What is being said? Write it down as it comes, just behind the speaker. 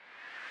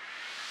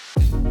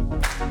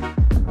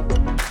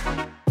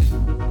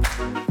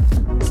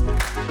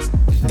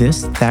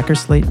This Thacker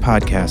Slate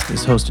podcast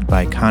is hosted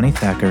by Connie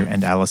Thacker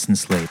and Allison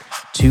Slate,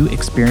 two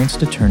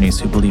experienced attorneys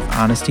who believe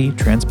honesty,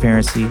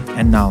 transparency,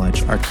 and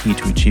knowledge are key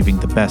to achieving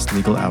the best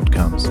legal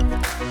outcomes.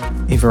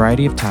 A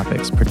variety of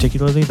topics,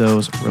 particularly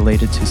those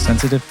related to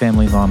sensitive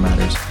family law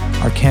matters,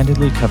 are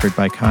candidly covered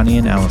by Connie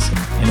and Allison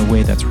in a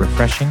way that's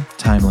refreshing,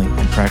 timely,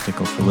 and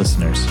practical for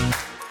listeners.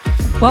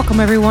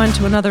 Welcome, everyone,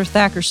 to another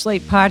Thacker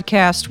Slate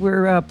podcast.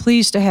 We're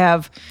pleased to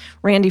have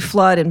Randy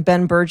Flood and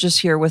Ben Burgess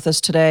here with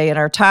us today, and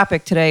our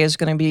topic today is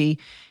going to be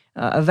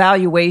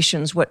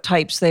evaluations, what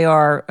types they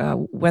are,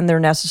 when they're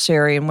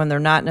necessary and when they're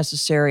not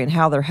necessary, and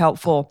how they're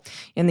helpful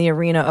in the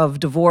arena of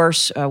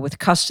divorce with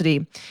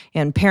custody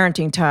and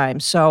parenting time.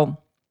 So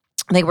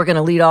I think we're going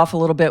to lead off a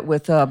little bit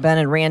with Ben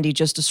and Randy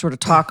just to sort of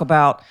talk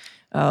about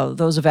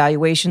those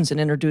evaluations and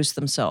introduce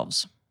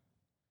themselves.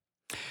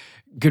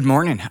 Good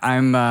morning.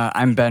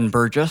 I'm Ben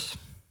Burgess.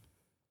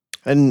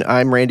 And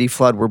I'm Randy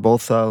Flood. We're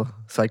both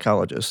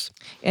psychologists.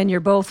 And you're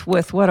both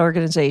with what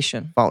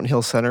organization? Fountain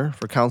Hill Center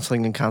for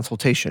Counseling and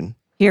Consultation.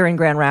 Here in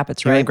Grand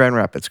Rapids, right? Here in Grand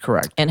Rapids,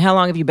 correct. And how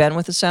long have you been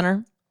with the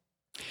center?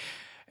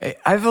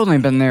 I've only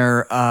been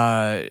there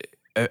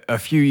a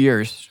few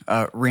years.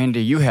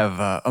 Randy, you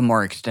have a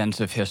more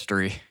extensive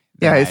history.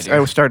 Yeah,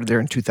 I started there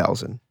in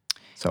 2000.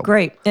 So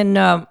great.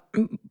 And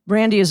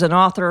Randy is an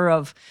author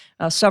of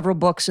several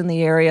books in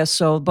the area,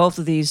 so both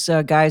of these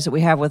guys that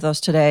we have with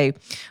us today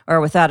are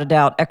without a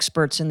doubt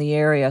experts in the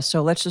area.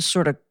 So let's just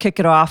sort of kick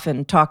it off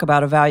and talk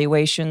about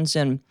evaluations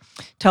and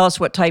tell us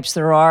what types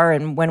there are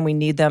and when we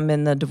need them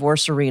in the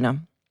divorce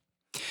arena.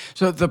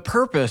 So the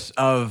purpose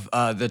of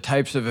the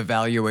types of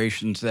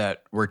evaluations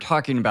that we're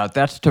talking about,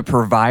 that's to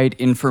provide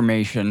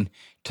information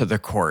to the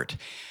court.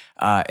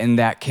 And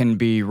that can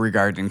be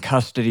regarding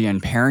custody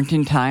and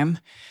parenting time.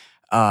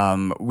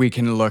 We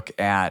can look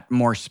at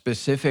more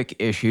specific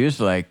issues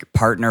like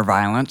partner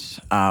violence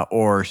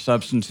or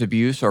substance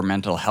abuse or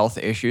mental health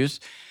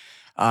issues.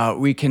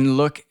 We can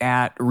look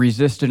at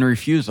resist and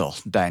refusal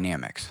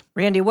dynamics.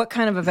 Randy, what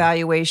kind of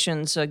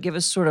evaluations? Give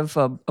us sort of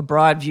a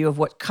broad view of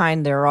what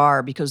kind there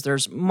are, because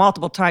there's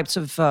multiple types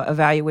of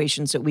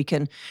evaluations that we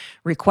can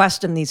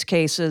request in these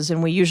cases,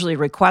 and we usually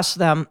request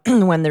them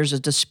when there's a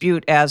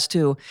dispute as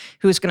to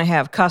who's going to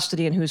have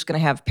custody and who's going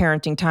to have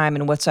parenting time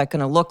and what's that going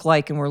to look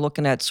like, and we're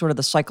looking at sort of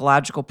the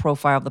psychological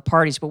profile of the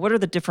parties. But what are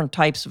the different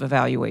types of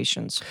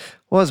evaluations?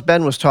 Well, as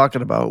Ben was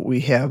talking about,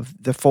 we have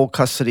the full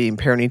custody and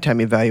parenting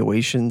time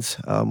evaluations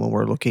when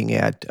we're looking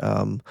at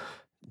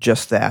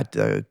just that,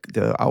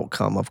 the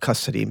outcome of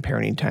custody and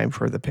parenting time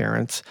for the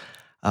parents.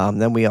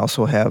 Then we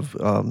also have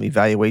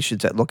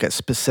evaluations that look at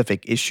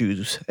specific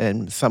issues,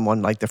 and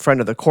someone like the friend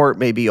of the court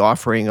may be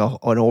offering an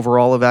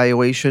overall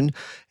evaluation,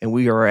 and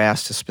we are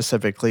asked to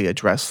specifically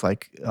address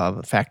like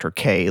factor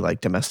K,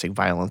 like domestic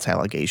violence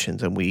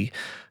allegations, and we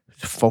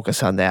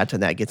focus on that,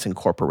 and that gets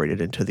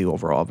incorporated into the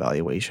overall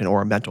evaluation,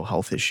 or a mental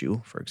health issue,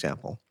 for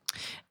example.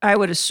 I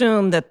would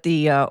assume that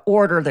the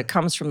order that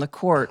comes from the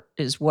court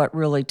is what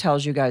really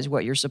tells you guys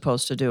what you're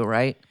supposed to do,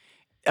 right?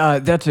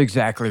 That's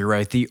exactly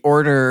right. The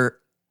order,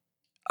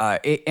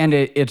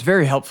 it's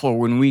very helpful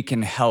when we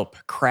can help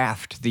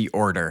craft the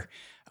order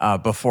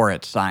before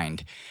it's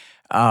signed.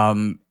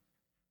 That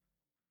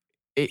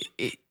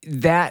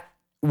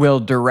will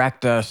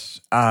direct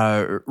us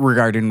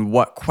regarding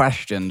what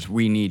questions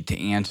we need to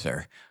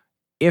answer.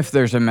 If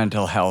there's a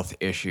mental health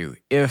issue,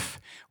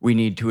 if we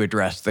need to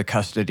address the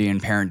custody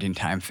and parenting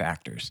time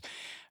factors,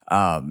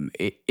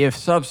 if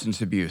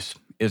substance abuse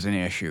is an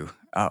issue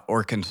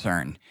or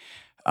concern,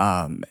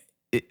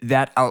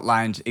 that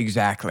outlines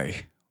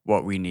exactly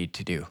what we need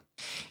to do.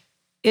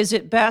 Is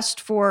it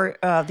best for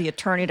the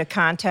attorney to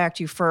contact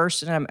you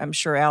first? And I'm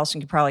sure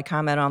Allison could probably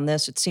comment on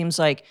this. It seems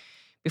like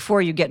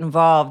before you get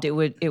involved, it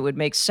would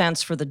make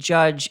sense for the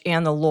judge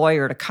and the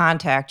lawyer to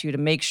contact you to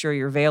make sure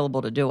you're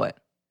available to do it.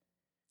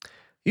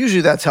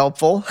 Usually that's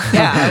helpful.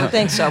 Yeah, I would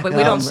think so, but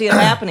we don't see it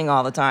happening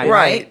all the time,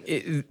 right?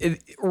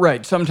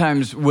 Right.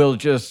 Sometimes we'll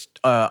just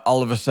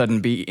all of a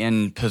sudden be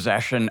in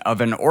possession of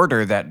an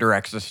order that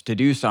directs us to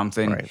do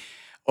something, Right.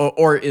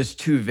 or is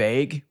too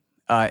vague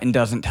and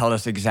doesn't tell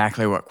us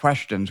exactly what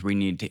questions we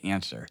need to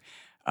answer.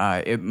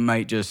 It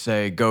might just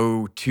say,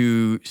 go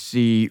to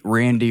see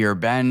Randy or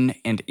Ben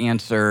and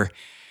answer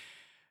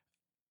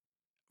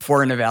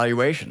for an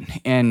evaluation,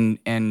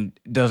 and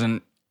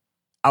doesn't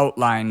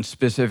outline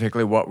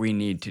specifically what we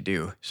need to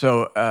do.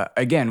 So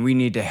again, we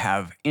need to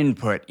have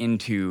input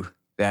into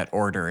that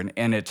order,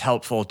 and it's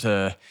helpful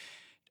to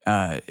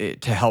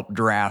help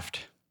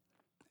draft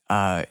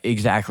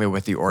exactly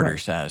what the order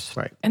says.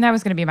 Right. And that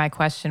was going to be my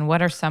question.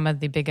 What are some of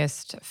the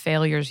biggest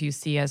failures you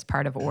see as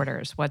part of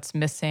orders? What's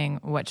missing?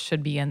 What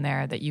should be in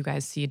there that you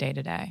guys see day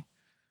to day?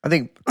 I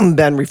think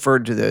Ben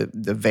referred to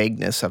the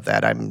vagueness of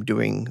that. I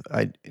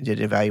did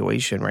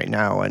evaluation right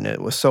now, and it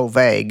was so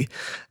vague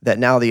that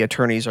now the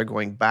attorneys are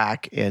going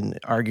back and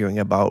arguing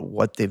about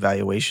what the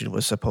evaluation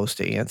was supposed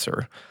to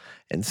answer.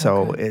 And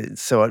so,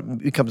 it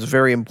becomes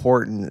very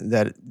important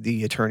that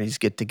the attorneys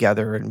get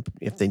together and,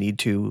 if they need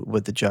to,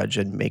 with the judge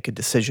and make a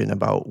decision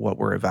about what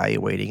we're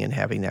evaluating and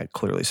having that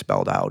clearly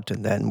spelled out,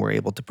 and then we're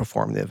able to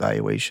perform the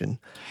evaluation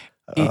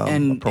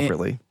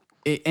appropriately.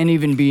 And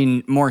even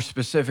being more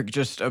specific,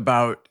 just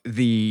about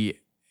the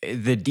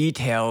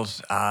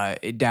details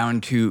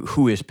down to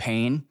who is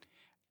paying,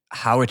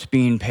 how it's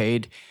being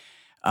paid,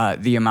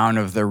 the amount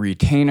of the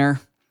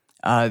retainer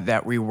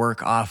that we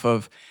work off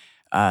of.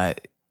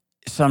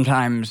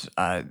 Sometimes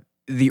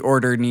the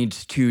order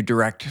needs to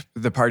direct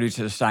the parties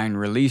to sign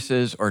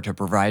releases or to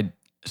provide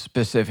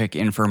specific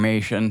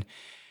information.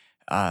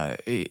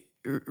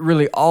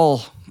 Really,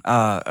 all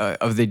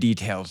of the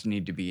details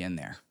need to be in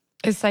there.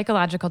 Is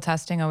psychological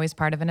testing always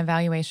part of an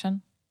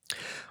evaluation?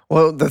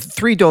 Well, the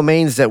 3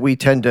 domains that we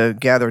tend to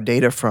gather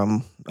data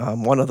from,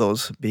 one of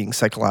those being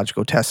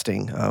psychological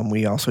testing.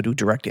 We also do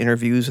direct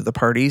interviews of the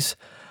parties,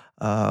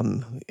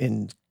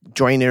 in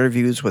joint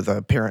interviews with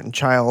a parent and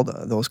child,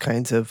 those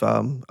kinds of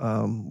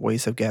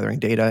ways of gathering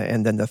data.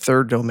 And then the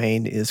third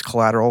domain is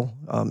collateral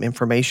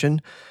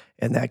information,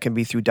 and that can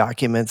be through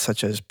documents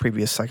such as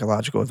previous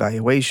psychological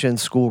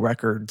evaluations, school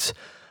records,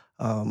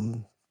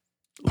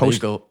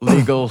 Legal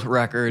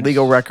records,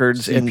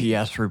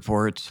 CPS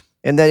reports.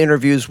 And then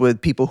interviews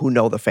with people who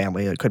know the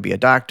family. It could be a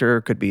doctor,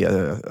 it could be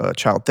a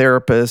child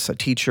therapist, a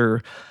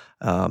teacher,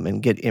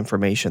 and get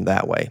information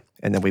that way.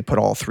 And then we put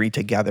all 3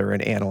 together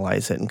and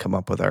analyze it and come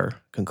up with our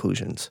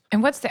conclusions.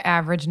 And what's the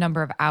average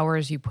number of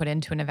hours you put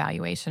into an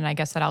evaluation? I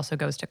guess that also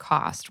goes to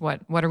cost.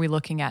 What are we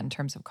looking at in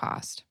terms of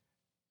cost?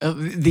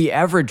 The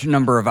average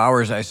number of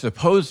hours, I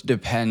suppose,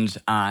 depends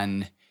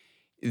on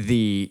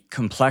the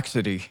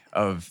complexity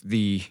of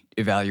the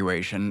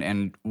evaluation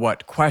and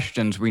what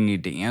questions we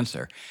need to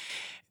answer.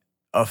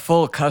 A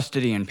full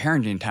custody and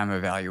parenting time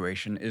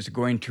evaluation is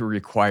going to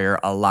require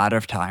a lot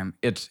of time.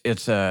 It's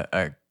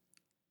a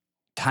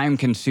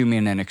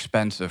time-consuming and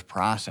expensive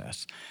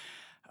process.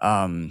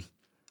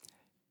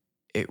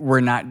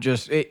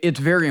 It's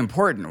very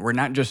important. We're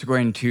not just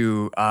going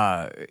to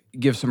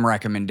give some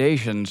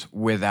recommendations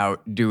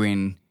without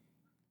doing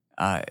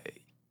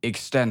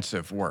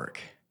extensive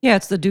work. Yeah,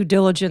 it's the due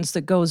diligence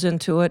that goes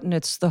into it, and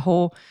it's the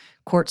whole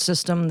court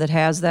system that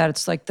has that.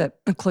 It's like that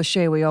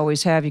cliche we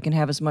always have, you can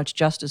have as much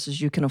justice as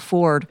you can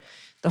afford.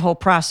 The whole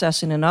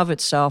process in and of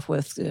itself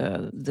with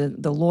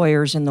the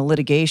lawyers and the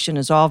litigation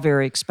is all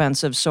very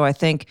expensive. So I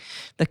think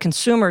the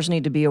consumers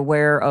need to be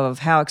aware of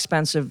how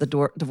expensive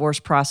the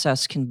divorce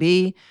process can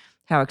be,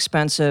 how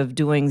expensive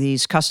doing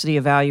these custody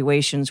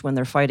evaluations when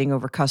they're fighting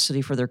over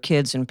custody for their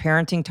kids and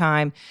parenting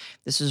time.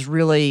 This is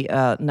really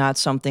not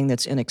something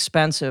that's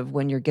inexpensive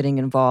when you're getting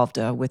involved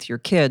with your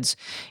kids.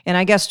 And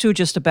I guess, too,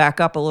 just to back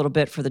up a little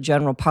bit for the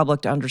general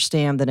public to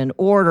understand that an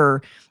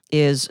order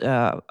is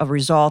a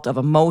result of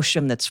a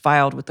motion that's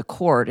filed with the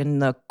court, and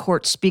the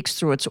court speaks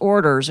through its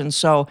orders. And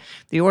so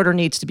the order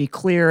needs to be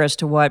clear as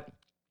to what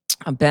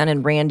Ben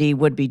and Randy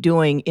would be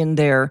doing in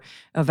their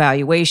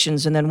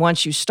evaluations. And then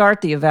once you start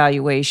the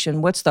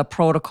evaluation, what's the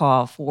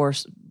protocol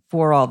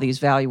for all these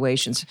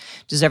evaluations?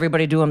 Does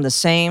everybody do them the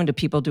same? Do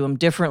people do them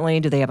differently?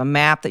 Do they have a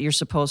map that you're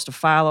supposed to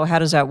follow? How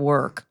does that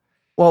work?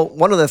 Well,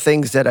 one of the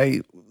things that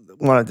I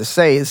wanted to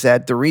say is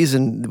that the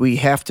reason we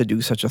have to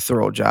do such a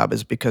thorough job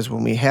is because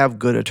when we have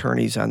good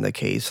attorneys on the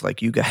case,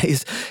 like you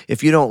guys,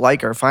 if you don't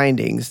like our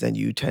findings, then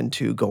you tend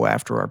to go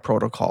after our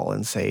protocol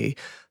and say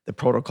the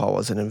protocol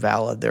isn't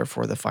invalid,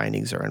 therefore the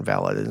findings are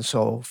invalid. And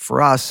so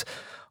for us,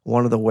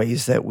 one of the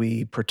ways that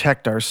we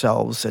protect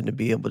ourselves and to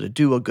be able to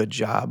do a good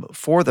job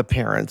for the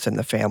parents and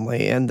the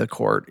family and the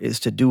court is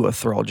to do a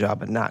thorough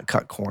job and not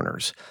cut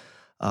corners.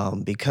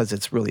 Because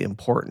it's really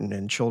important,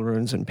 and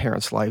children's and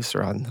parents' lives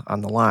are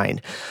on the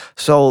line.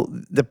 So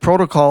the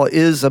protocol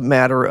is a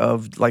matter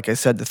of, like I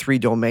said, the 3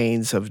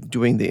 domains of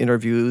doing the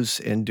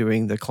interviews and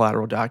doing the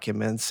collateral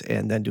documents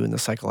and then doing the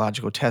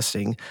psychological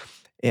testing.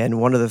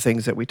 And one of the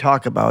things that we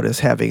talk about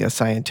is having a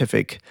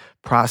scientific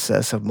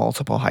process of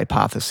multiple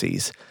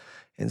hypotheses.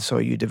 And so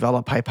you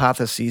develop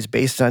hypotheses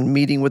based on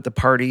meeting with the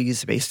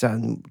parties, based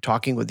on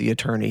talking with the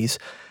attorneys,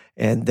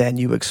 and then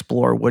you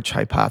explore which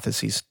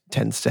hypothesis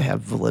tends to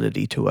have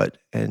validity to it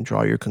and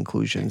draw your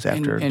conclusions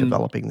after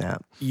developing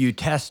that. You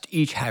test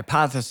each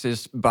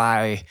hypothesis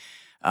by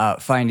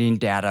finding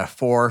data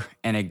for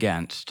and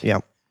against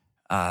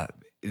that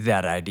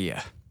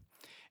idea.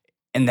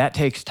 And that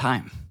takes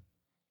time.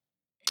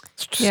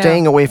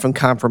 Staying away from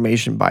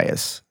confirmation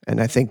bias. And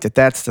I think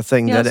that's the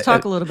thing. Let's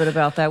talk a little bit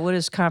about that. What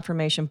is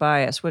confirmation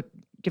bias?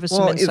 Give us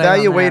some insight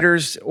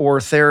evaluators or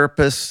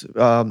therapists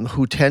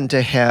who tend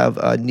to have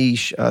a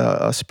niche,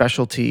 a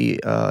specialty,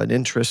 an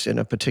interest in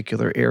a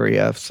particular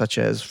area, such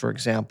as, for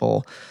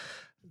example,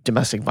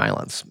 domestic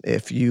violence.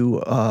 If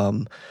you are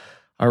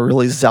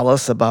really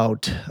zealous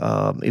about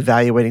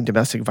evaluating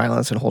domestic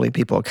violence and holding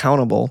people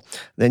accountable,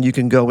 then you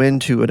can go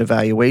into an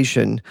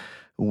evaluation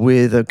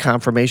with a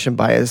confirmation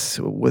bias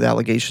with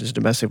allegations of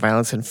domestic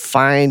violence and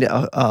find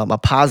a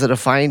positive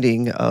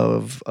finding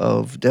of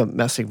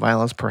domestic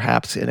violence,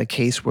 perhaps in a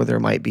case where there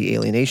might be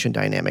alienation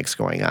dynamics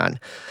going on.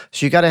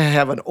 So you got to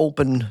have an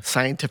open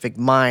scientific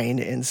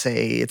mind and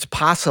say it's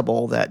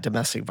possible that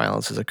domestic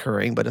violence is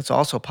occurring, but it's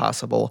also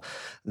possible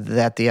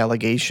that the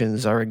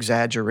allegations are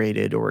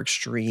exaggerated or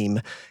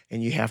extreme,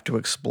 and you have to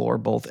explore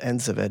both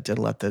ends of it and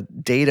let the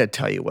data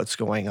tell you what's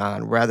going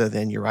on rather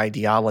than your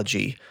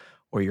ideology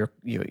or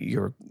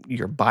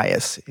your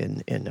bias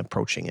in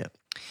approaching it.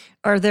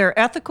 Are there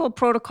ethical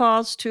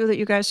protocols too that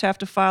you guys have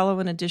to follow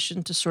in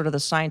addition to sort of the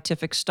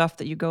scientific stuff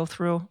that you go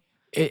through?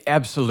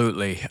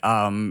 Absolutely.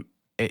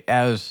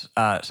 As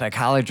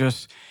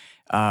psychologists,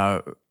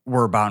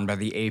 we're bound by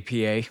the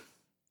APA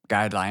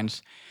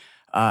guidelines.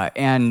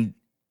 And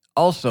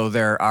also,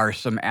 there are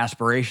some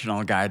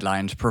aspirational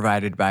guidelines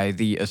provided by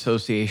the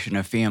Association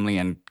of Family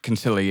and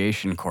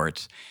Conciliation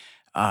Courts.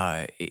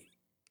 And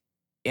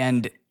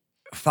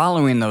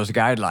following those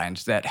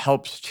guidelines, that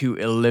helps to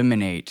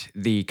eliminate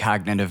the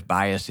cognitive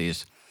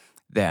biases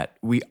that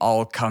we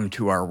all come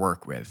to our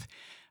work with.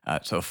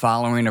 So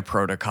following a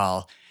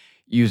protocol,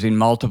 using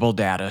multiple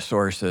data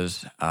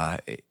sources,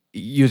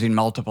 using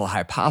multiple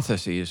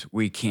hypotheses,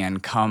 we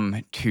can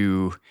come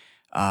to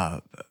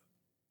a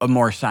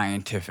more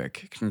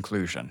scientific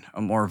conclusion,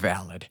 a more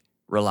valid,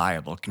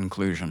 reliable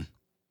conclusion.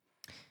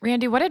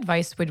 Randy, what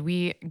advice would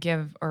we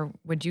give, or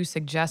would you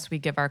suggest we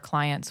give our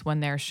clients when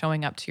they're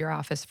showing up to your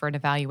office for an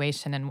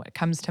evaluation? And what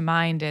comes to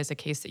mind is a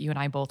case that you and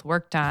I both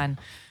worked on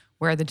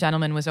where the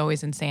gentleman was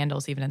always in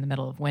sandals, even in the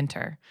middle of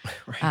winter.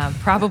 Right.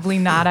 Probably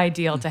not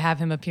ideal to have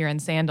him appear in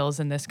sandals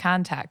in this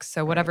context.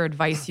 So whatever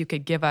advice you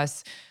could give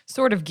us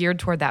sort of geared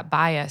toward that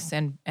bias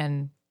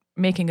and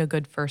making a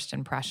good first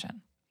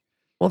impression.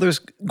 Well, there's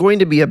going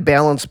to be a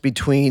balance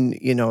between,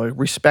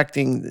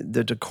 respecting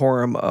the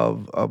decorum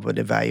of an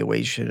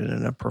evaluation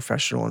in a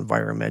professional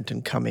environment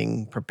and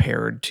coming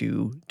prepared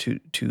to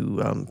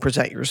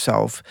present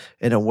yourself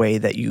in a way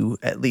that you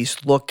at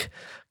least look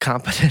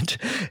competent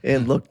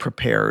and look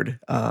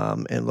prepared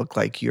and look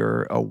like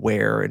you're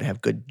aware and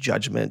have good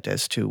judgment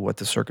as to what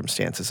the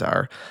circumstances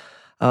are.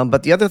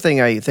 But the other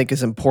thing I think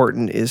is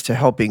important is to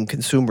helping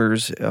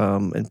consumers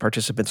and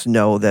participants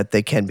know that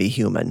they can be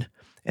human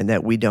and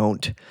that we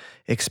don't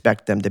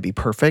expect them to be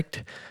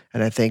perfect.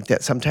 And I think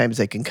that sometimes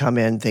they can come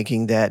in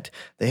thinking that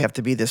they have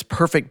to be this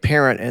perfect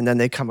parent, and then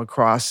they come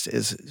across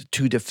as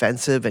too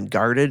defensive and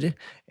guarded,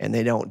 and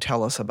they don't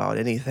tell us about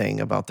anything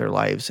about their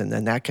lives. And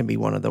then that can be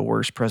one of the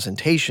worst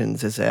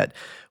presentations, is that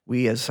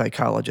we as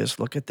psychologists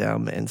look at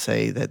them and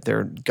say that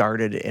they're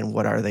guarded and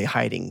what are they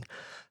hiding.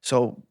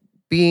 So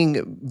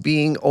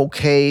being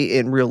okay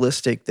and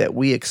realistic that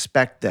we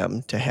expect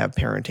them to have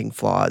parenting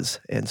flaws,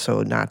 and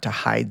so not to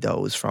hide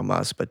those from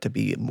us, but to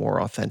be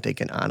more authentic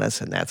and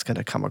honest, and that's going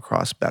to come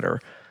across better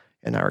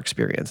in our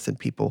experience than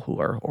people who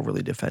are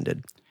overly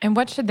defended. And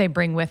what should they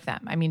bring with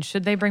them? I mean,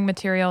 should they bring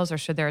materials, or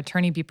should their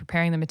attorney be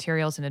preparing the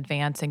materials in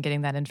advance and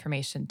getting that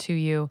information to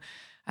you?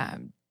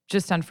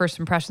 Just on first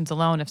impressions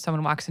alone, if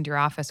someone walks into your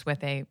office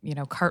with a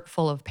cart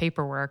full of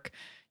paperwork,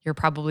 you're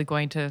probably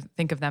going to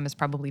think of them as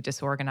probably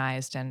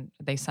disorganized, and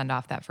they send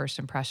off that first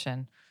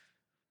impression.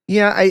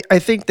 Yeah, I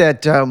think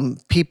that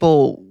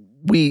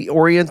we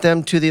orient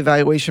them to the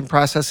evaluation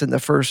process in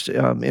the first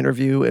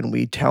interview, and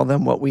we tell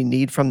them what we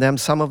need from them.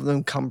 Some of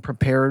them come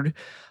prepared.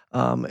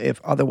 If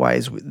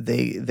otherwise,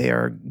 they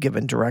are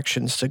given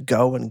directions to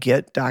go and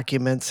get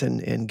documents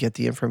and get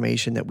the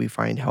information that we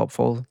find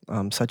helpful,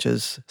 such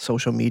as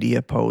social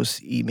media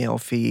posts, email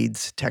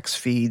feeds, text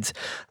feeds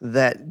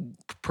that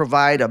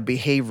provide a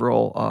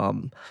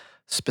behavioral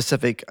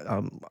specific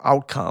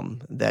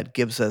outcome that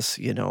gives us,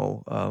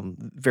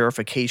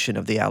 verification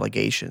of the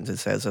allegations. It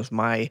says if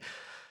my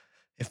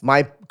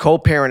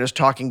co-parent is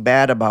talking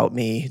bad about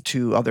me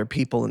to other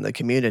people in the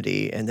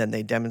community, and then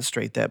they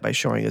demonstrate that by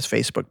showing us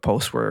Facebook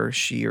posts where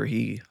she or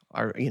he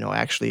are,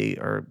 actually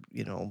are,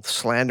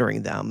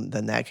 slandering them,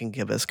 then that can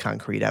give us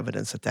concrete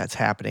evidence that that's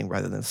happening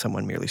rather than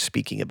someone merely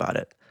speaking about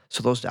it.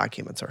 So those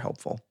documents are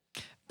helpful.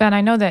 Ben,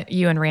 I know that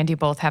you and Randy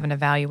both have an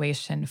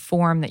evaluation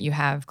form that you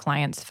have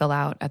clients fill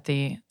out at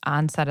the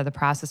onset of the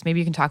process. Maybe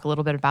you can talk a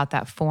little bit about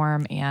that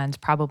form and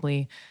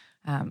probably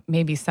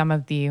maybe some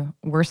of the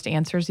worst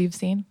answers you've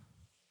seen.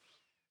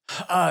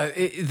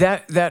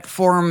 That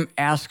form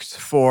asks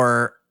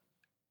for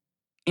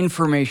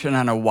information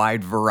on a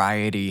wide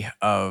variety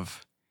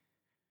of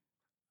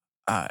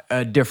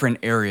different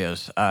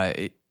areas,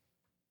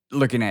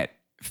 looking at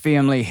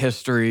family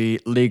history,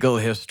 legal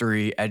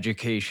history,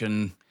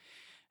 education,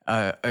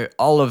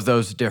 all of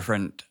those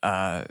different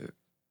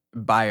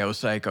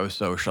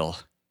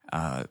biopsychosocial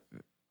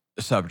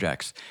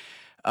subjects.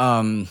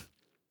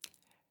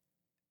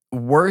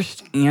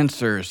 Worst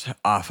answers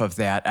off of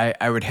that,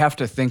 I would have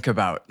to think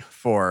about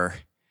for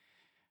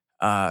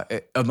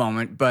a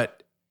moment,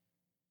 but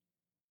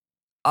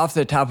off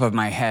the top of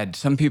my head,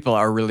 some people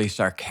are really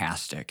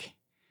sarcastic.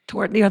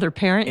 Toward the other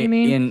parent, you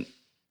mean?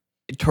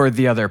 Toward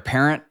the other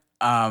parent,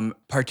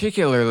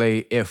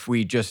 particularly if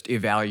we just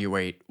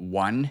evaluate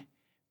one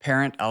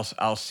parent,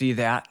 I'll see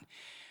that.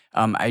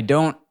 I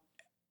don't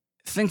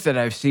think that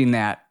I've seen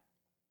that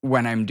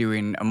when I'm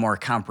doing a more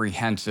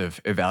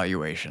comprehensive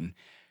evaluation.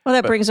 Well,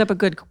 that brings up a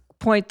good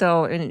point,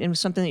 though, and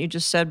something that you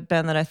just said,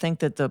 Ben, that I think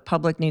that the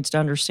public needs to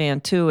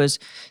understand too is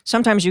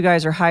sometimes you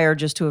guys are hired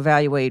just to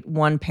evaluate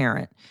one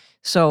parent.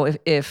 So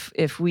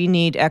if we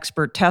need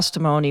expert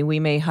testimony, we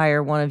may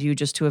hire one of you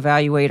just to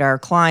evaluate our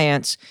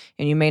clients,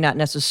 and you may not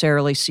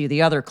necessarily see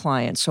the other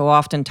clients. So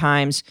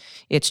oftentimes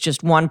it's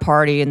just one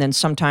party, and then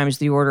sometimes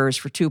the order is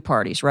for two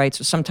parties, right?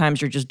 So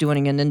sometimes you're just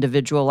doing an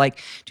individual, like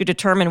to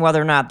determine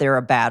whether or not they're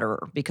a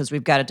batterer, because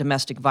we've got a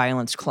domestic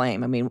violence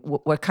claim. I mean,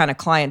 what kind of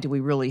client do we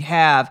really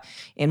have,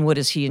 and what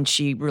is he and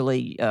she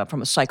really,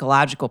 from a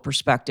psychological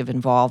perspective,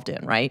 involved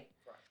in, right?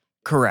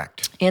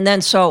 Correct. And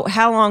then, so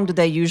how long do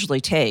they usually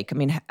take? I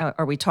mean,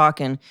 are we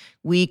talking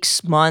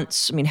weeks,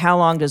 months? I mean, how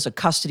long does a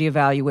custody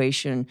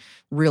evaluation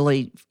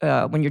really,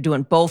 when you're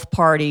doing both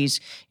parties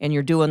and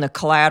you're doing the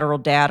collateral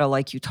data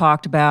like you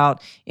talked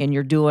about, and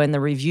you're doing the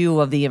review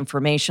of the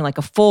information, like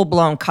a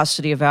full-blown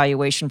custody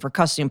evaluation for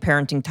custody and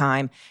parenting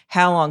time,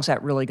 how long is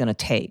that really going to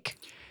take?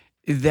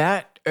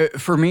 That,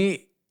 for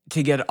me,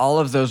 to get all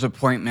of those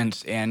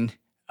appointments in,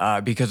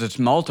 because it's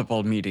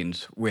multiple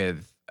meetings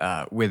with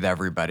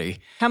everybody.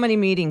 How many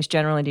meetings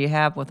generally do you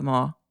have with them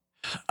all?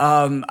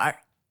 I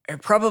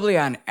probably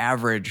on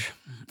average,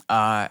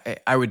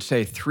 I would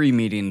say 3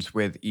 meetings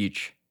with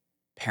each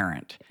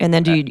parent. And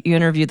then do you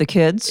interview the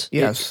kids?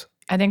 Yes.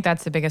 I think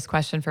that's the biggest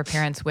question for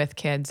parents with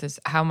kids is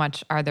how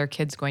much are their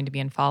kids going to be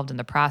involved in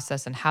the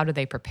process, and how do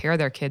they prepare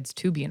their kids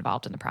to be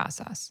involved in the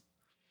process?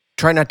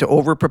 Try not to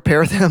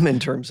over-prepare them in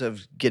terms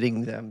of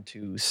getting them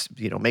to,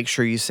 make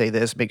sure you say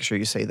this, make sure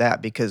you say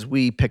that, because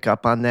we pick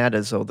up on that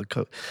as though the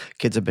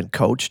kids have been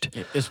coached.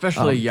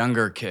 Especially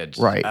younger kids.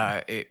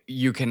 Right.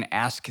 You can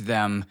ask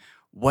them,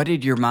 what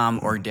did your mom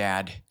or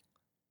dad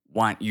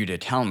want you to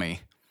tell me?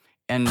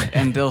 And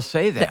they'll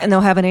say that. And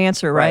they'll have an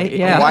answer, right?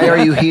 Yeah. Why are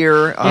you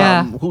here?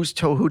 Yeah. Who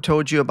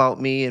told you about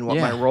me and what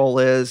my role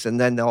is? And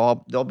then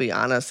they'll be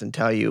honest and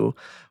tell you,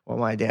 well,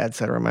 my dad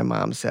said or my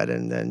mom said.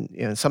 And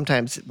then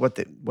sometimes what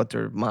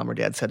their mom or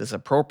dad said is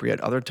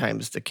appropriate. Other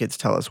times the kids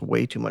tell us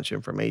way too much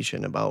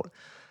information about,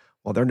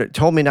 well, they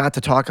told me not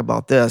to talk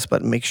about this,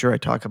 but make sure I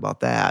talk about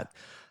that.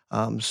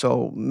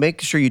 So make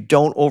sure you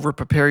don't over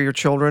prepare your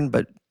children.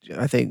 But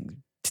I think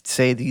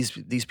say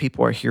these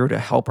people are here to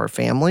help our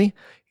family.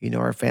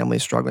 Our family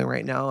is struggling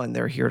right now, and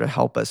they're here to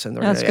help us. And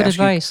That's good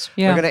advice.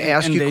 They're going to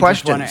ask you they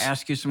questions. Just want to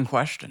ask you some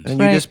questions. And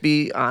you just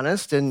be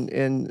honest,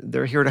 and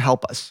they're here to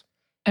help us.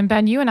 And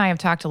Ben, you and I have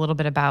talked a little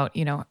bit about,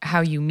 how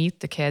you meet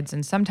the kids,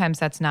 and sometimes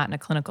that's not in a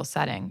clinical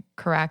setting,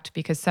 correct?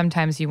 Because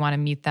sometimes you want to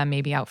meet them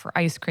maybe out for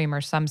ice cream or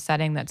some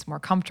setting that's more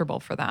comfortable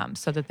for them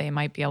so that they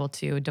might be able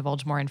to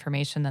divulge more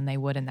information than they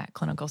would in that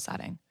clinical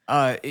setting.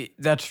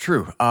 That's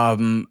true.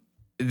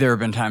 There have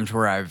been times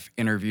where I've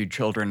interviewed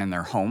children in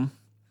their home.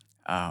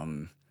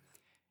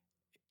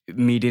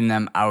 Meeting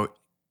them out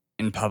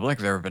in public.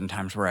 There have been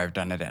times where I've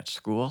done it at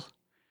school.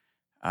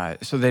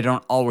 So they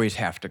don't always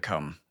have to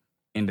come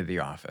into the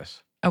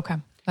office. Okay,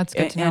 that's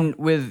good to know. And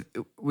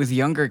with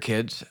younger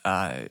kids,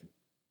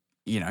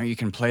 you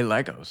can play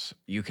Legos.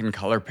 You can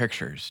color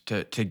pictures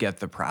to get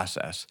the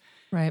process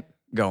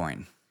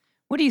going.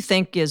 What do you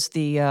think is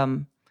the,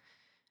 I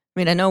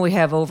know we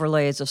have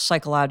overlays of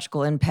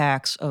psychological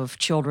impacts of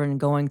children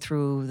going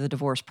through the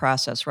divorce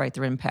process, right?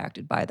 They're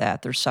impacted by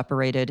that. They're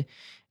separated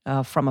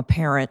from a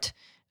parent,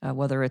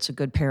 whether it's a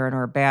good parent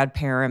or a bad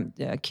parent.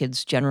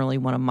 Kids generally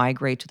want to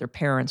migrate to their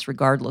parents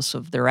regardless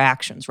of their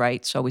actions,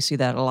 right? So we see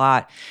that a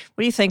lot.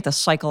 What do you think the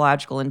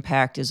psychological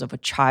impact is of a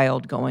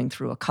child going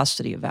through a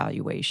custody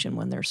evaluation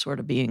when they're sort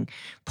of being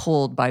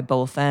pulled by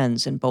both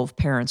ends and both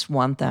parents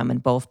want them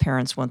and both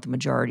parents want the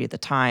majority of the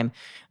time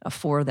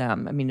for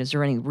them? I mean, is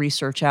there any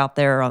research out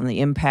there on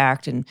the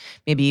impact and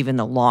maybe even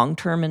the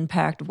long-term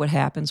impact of what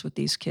happens with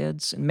these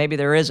kids? And maybe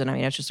there isn't. I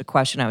mean, that's just a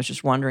question I was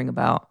just wondering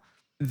about.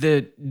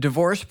 The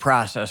divorce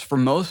process for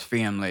most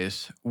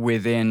families,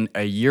 within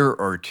a year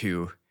or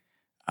two,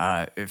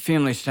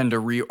 families tend to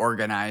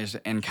reorganize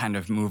and kind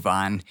of move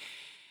on.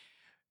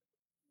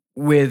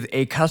 With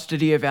a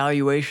custody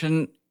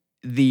evaluation,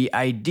 the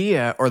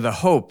idea or the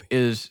hope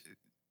is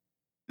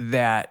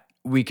that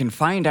we can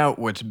find out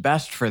what's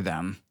best for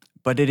them,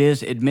 but it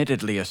is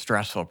admittedly a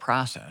stressful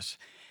process.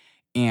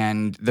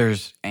 And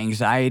there's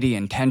anxiety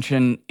and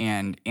tension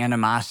and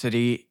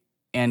animosity,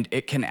 and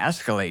it can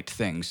escalate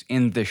things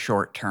in the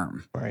short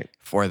term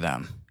for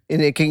them.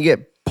 And it can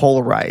get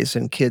polarized,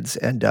 and kids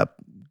end up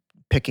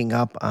picking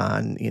up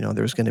on,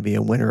 there's going to be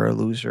a winner or a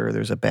loser.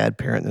 There's a bad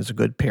parent, there's a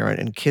good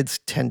parent. And kids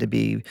tend to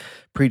be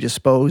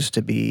predisposed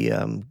to be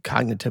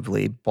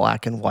cognitively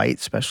black and white,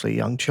 especially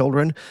young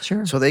children.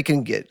 Sure. So they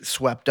can get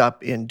swept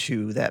up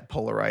into that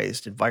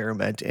polarized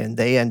environment, and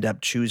they end up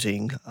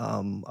choosing,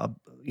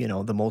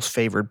 the most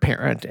favored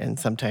parent. And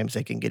sometimes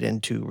they can get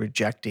into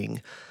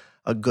rejecting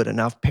a good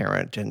enough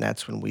parent, and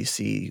that's when we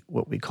see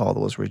what we call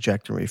those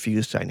reject and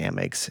refuse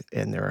dynamics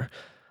in their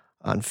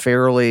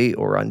unfairly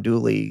or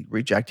unduly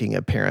rejecting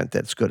a parent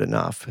that's good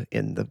enough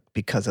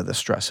because of the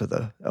stress of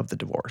the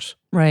divorce.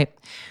 Right.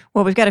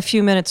 Well, we've got a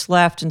few minutes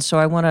left, and so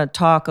I want to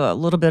talk a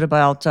little bit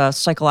about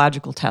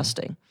psychological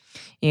testing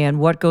and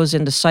what goes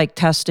into psych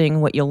testing,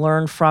 what you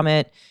learn from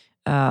it.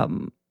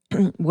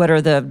 What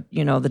are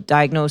the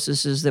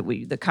diagnoses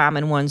the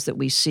common ones that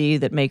we see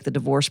that make the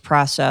divorce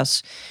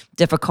process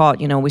difficult?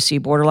 We see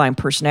borderline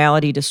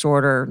personality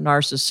disorder,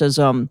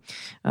 narcissism,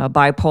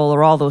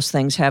 bipolar, all those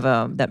things have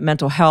that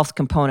mental health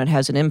component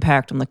has an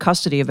impact on the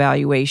custody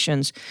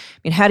evaluations. I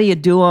mean, how do you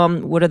do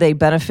them? What do they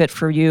benefit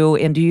for you?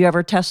 And do you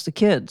ever test the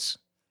kids?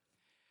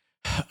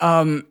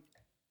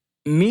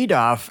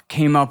 Medoff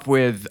came up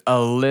with a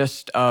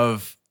list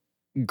of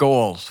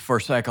goals for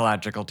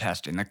psychological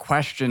testing, the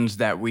questions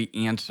that we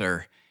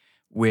answer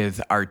with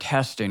our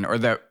testing, or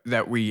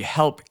that we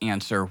help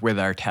answer with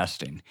our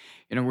testing.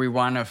 We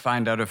want to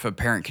find out if a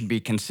parent can be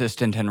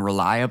consistent and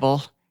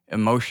reliable,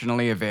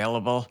 emotionally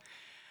available,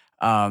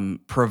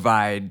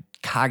 provide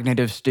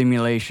cognitive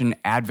stimulation,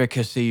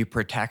 advocacy,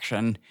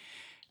 protection.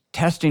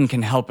 Testing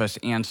can help us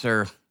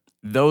answer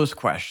those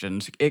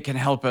questions. It can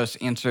help us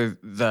answer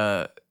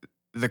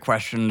the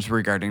questions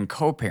regarding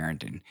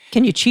co-parenting.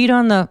 Can you cheat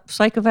on the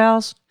psych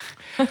evals?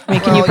 I mean,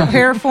 can you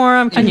prepare for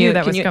them? I knew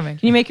that was coming.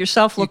 Can you make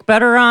yourself look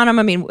better on them?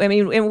 I mean,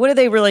 and what do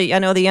they really? I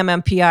know the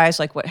MMPI is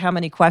like what? How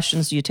many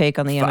questions do you take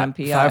on the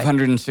MMPI?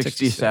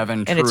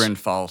 567 true and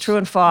false. True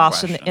and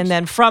false, and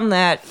then from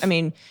that, I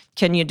mean,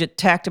 can you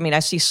detect? I mean, I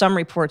see some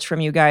reports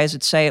from you guys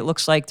that say it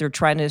looks like they're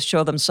trying to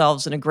show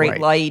themselves in a great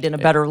light, in a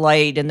better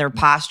light, and they're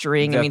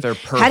posturing. I mean,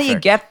 how do you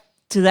get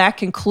to that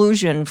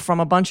conclusion from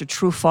a bunch of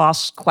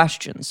true-false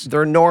questions?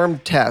 They're norm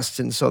tests,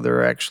 and so there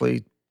are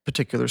actually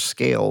particular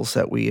scales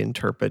that we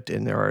interpret,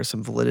 and there are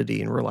some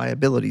validity and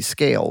reliability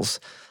scales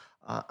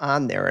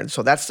on there. And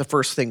so that's the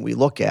first thing we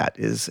look at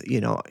is,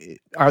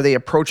 are they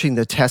approaching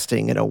the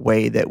testing in a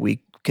way that we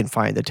can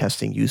find the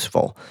testing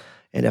useful?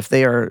 And if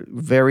they are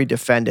very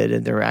defended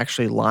and they're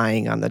actually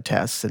lying on the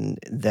tests, and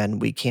then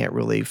we can't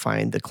really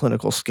find the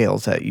clinical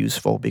scales that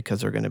useful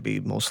because they're going to be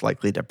most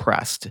likely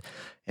depressed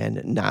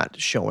and not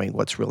showing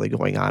what's really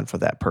going on for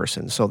that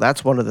person. So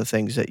that's one of the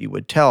things that you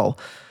would tell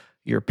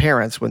your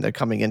parents when they're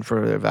coming in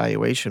for their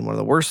evaluation. One of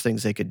the worst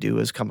things they could do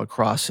is come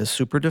across as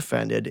super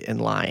defended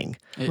and lying.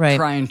 Right.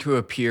 Trying to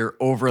appear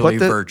overly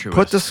virtuous.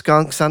 Put the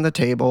skunks on the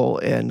table,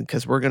 and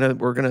because we're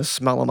gonna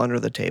smell them under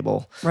the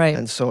table. Right.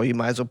 And so you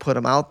might as well put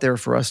them out there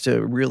for us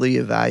to really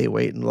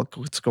evaluate and look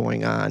what's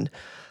going on.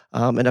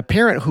 And a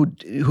parent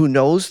who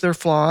knows their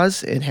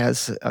flaws and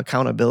has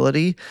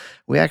accountability,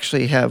 we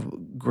actually have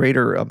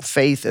greater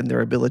faith in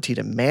their ability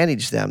to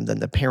manage them than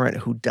the parent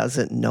who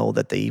doesn't know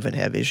that they even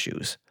have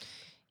issues.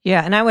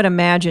 Yeah, and I would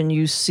imagine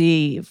you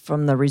see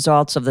from the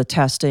results of the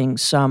testing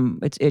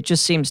it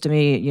just seems to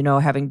me,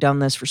 having done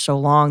this for so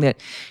long, that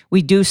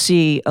we do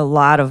see a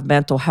lot of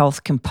mental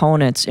health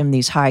components in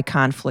these high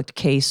conflict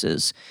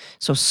cases.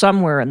 So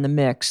somewhere in the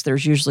mix,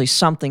 there's usually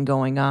something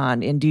going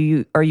on.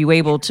 And are you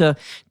able to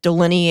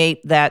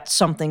delineate that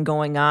something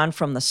going on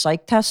from the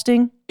psych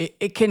testing?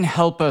 It can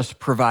help us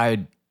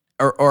provide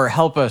or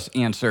help us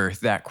answer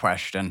that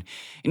question.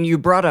 And you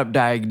brought up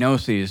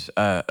diagnoses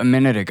a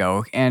minute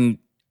ago, and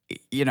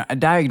a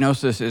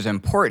diagnosis is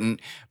important,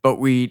 but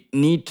we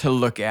need to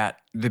look at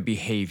the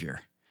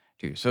behavior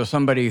too. So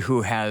somebody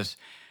who has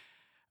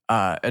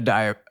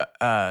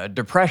a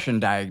depression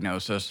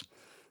diagnosis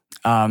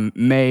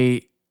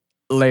may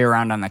lay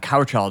around on the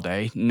couch all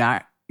day,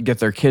 not get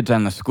their kids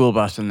on the school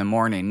bus in the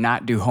morning,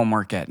 not do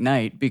homework at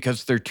night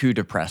because they're too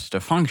depressed to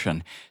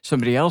function.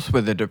 Somebody else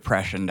with a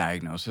depression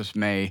diagnosis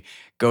may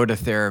go to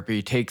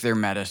therapy, take their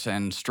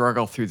medicine,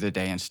 struggle through the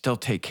day, and still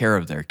take care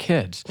of their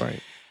kids. Right.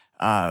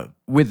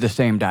 With the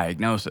same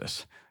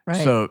diagnosis.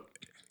 Right. So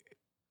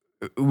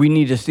we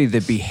need to see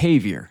the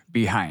behavior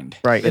behind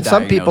right. the And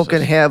some diagnosis. people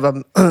can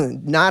have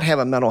not have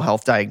a mental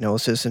health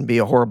diagnosis and be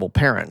a horrible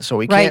parent. So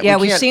we can't. Right, yeah,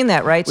 we've seen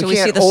that, right? So we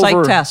see the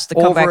psych test to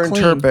come back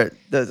clean. Overinterpret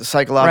the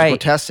psychological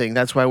Right. testing.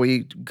 That's why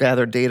we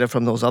gather data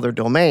from those other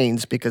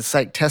domains, because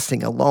psych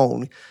testing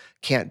alone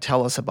can't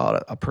tell us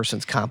about a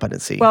person's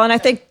competency. Well, and I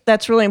think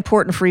that's really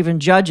important for even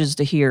judges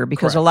to hear,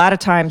 because a lot of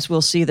times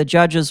we'll see the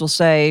judges will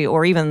say,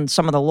 or even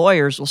some of the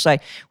lawyers will say,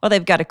 well,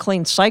 they've got a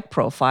clean psych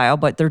profile,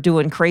 but they're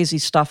doing crazy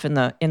stuff in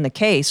the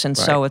case. And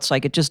so it's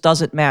like it just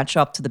doesn't match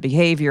up to the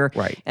behavior.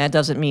 Right. And it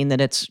doesn't mean that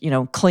it's,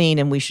 clean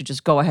and we should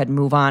just go ahead and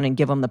move on and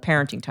give them the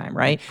parenting time,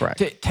 right?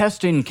 Correct.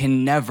 Testing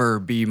can never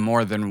be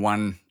more than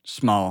one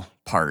small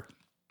part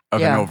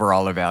of an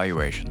overall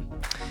evaluation.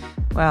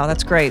 Wow,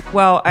 that's great.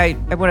 Well, I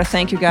want to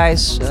thank you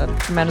guys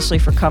tremendously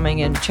for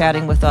coming and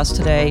chatting with us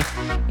today.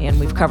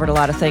 And we've covered a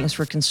lot of things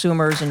for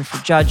consumers and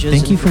for judges.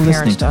 Thank you and for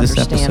listening parents to this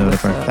understand episode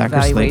of our with,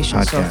 Thacker Slate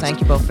evaluations. podcast. So thank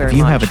you both very If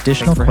you much. have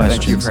additional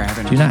Thank you questions, for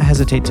having do us. not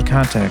hesitate to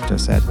contact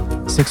us at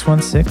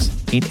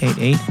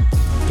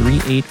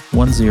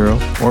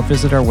 616-888-3810 or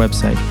visit our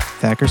website,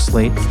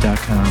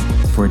 thackerslate.com,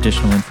 for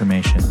additional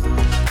information.